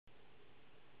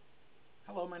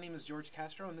Hello, my name is George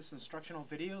Castro, and this is instructional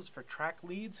videos for track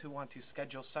leads who want to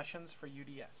schedule sessions for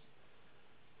UDS.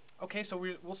 Okay, so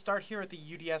we'll start here at the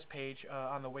UDS page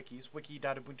on the wikis,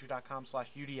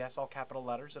 wiki.ubuntu.com/UDS, all capital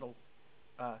letters. It'll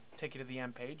take you to the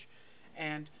end page.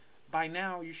 And by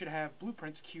now, you should have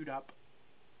blueprints queued up,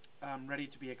 ready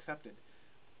to be accepted.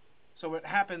 So what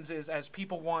happens is, as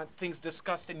people want things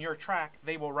discussed in your track,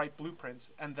 they will write blueprints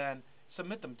and then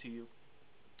submit them to you.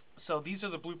 So these are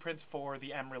the blueprints for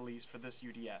the M release for this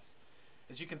UDS.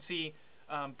 As you can see,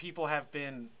 people have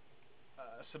been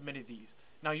submitted these.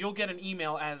 Now you'll get an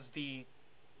email as the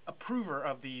approver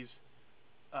of these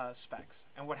specs.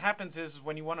 And what happens is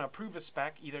when you want to approve a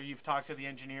spec, either you've talked to the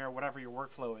engineer or whatever your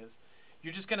workflow is,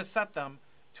 you're just going to set them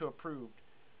to approved.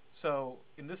 So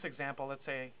in this example, let's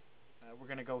say we're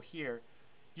going to go here.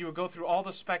 You would go through all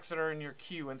the specs that are in your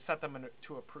queue and set them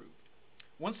to approved.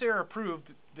 Once they're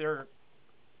approved, they're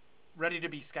ready to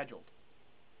be scheduled.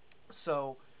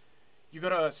 So you go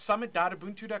to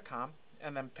summit.ubuntu.com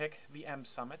and then pick the M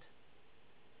Summit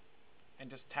and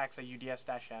just tax a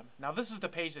UDS-M. Now this is the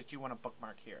page that you want to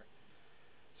bookmark here.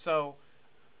 So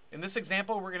in this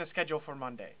example, we're going to schedule for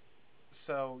Monday.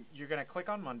 So you're going to click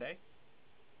on Monday.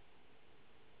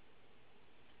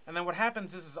 And then what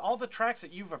happens is all the tracks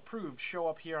that you've approved show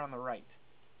up here on the right.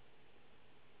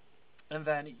 And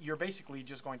then you're basically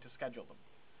just going to schedule them.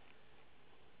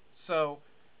 So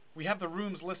we have the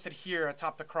rooms listed here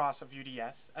atop the cross of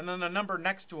UDS, and then the number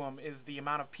next to them is the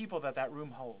amount of people that that room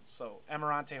holds. So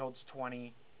Emirante holds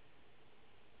 20,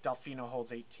 Delfino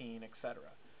holds 18, etc.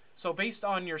 So based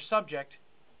on your subject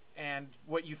and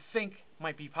what you think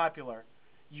might be popular,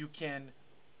 you can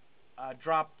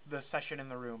drop the session in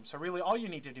the room. So really all you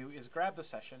need to do is grab the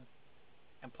session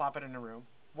and plop it in the room.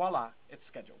 Voila, it's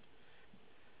scheduled.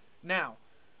 Now,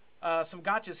 some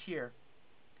gotchas here.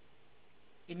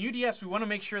 In UDS, we want to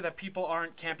make sure that people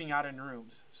aren't camping out in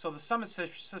rooms. So the Summit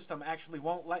system actually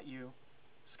won't let you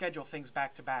schedule things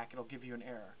back to back. It'll give you an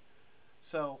error.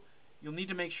 So you'll need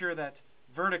to make sure that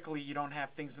vertically you don't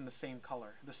have things in the same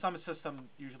color. The Summit system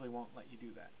usually won't let you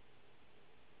do that.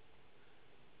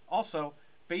 Also,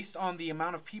 based on the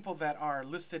amount of people that are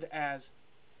listed as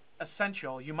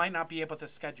essential, you might not be able to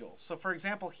schedule. So for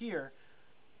example here,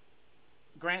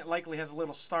 Grant likely has a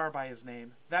little star by his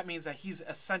name. That means that he's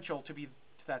essential to be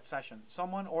to that session.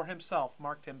 Someone or himself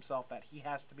marked himself that he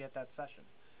has to be at that session.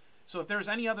 So if there's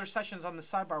any other sessions on the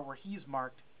sidebar where he's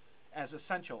marked as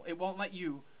essential, it won't let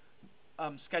you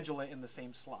schedule it in the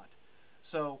same slot.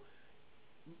 So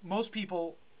most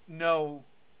people know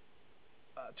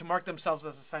to mark themselves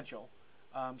as essential.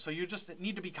 So you just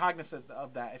need to be cognizant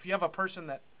of that. If you have a person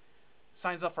that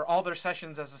signs up for all their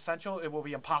sessions as essential, it will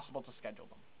be impossible to schedule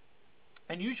them.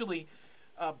 And usually,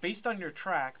 based on your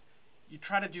track, you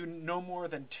try to do no more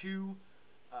than 2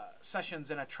 sessions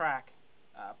in a track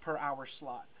per hour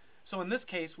slot. So in this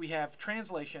case, we have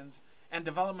translations and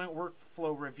development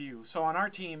workflow review. So on our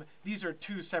team, these are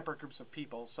 2 separate groups of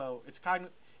people. So it's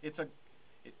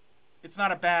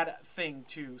not a bad thing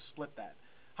to split that.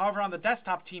 However, on the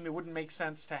desktop team, it wouldn't make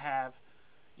sense to have,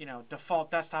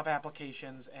 default desktop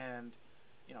applications and,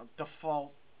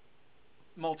 default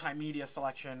multimedia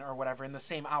selection or whatever in the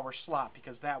same hour slot,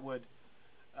 because that would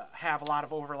have a lot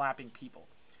of overlapping people.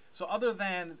 So other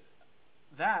than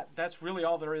that, that's really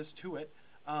all there is to it.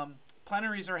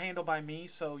 Plenaries are handled by me,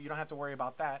 so you don't have to worry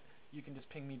about that. You can just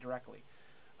ping me directly.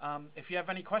 If you have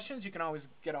any questions, you can always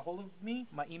get a hold of me.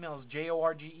 My email is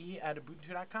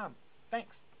jorge@ubuntu.com.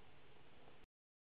 Thanks.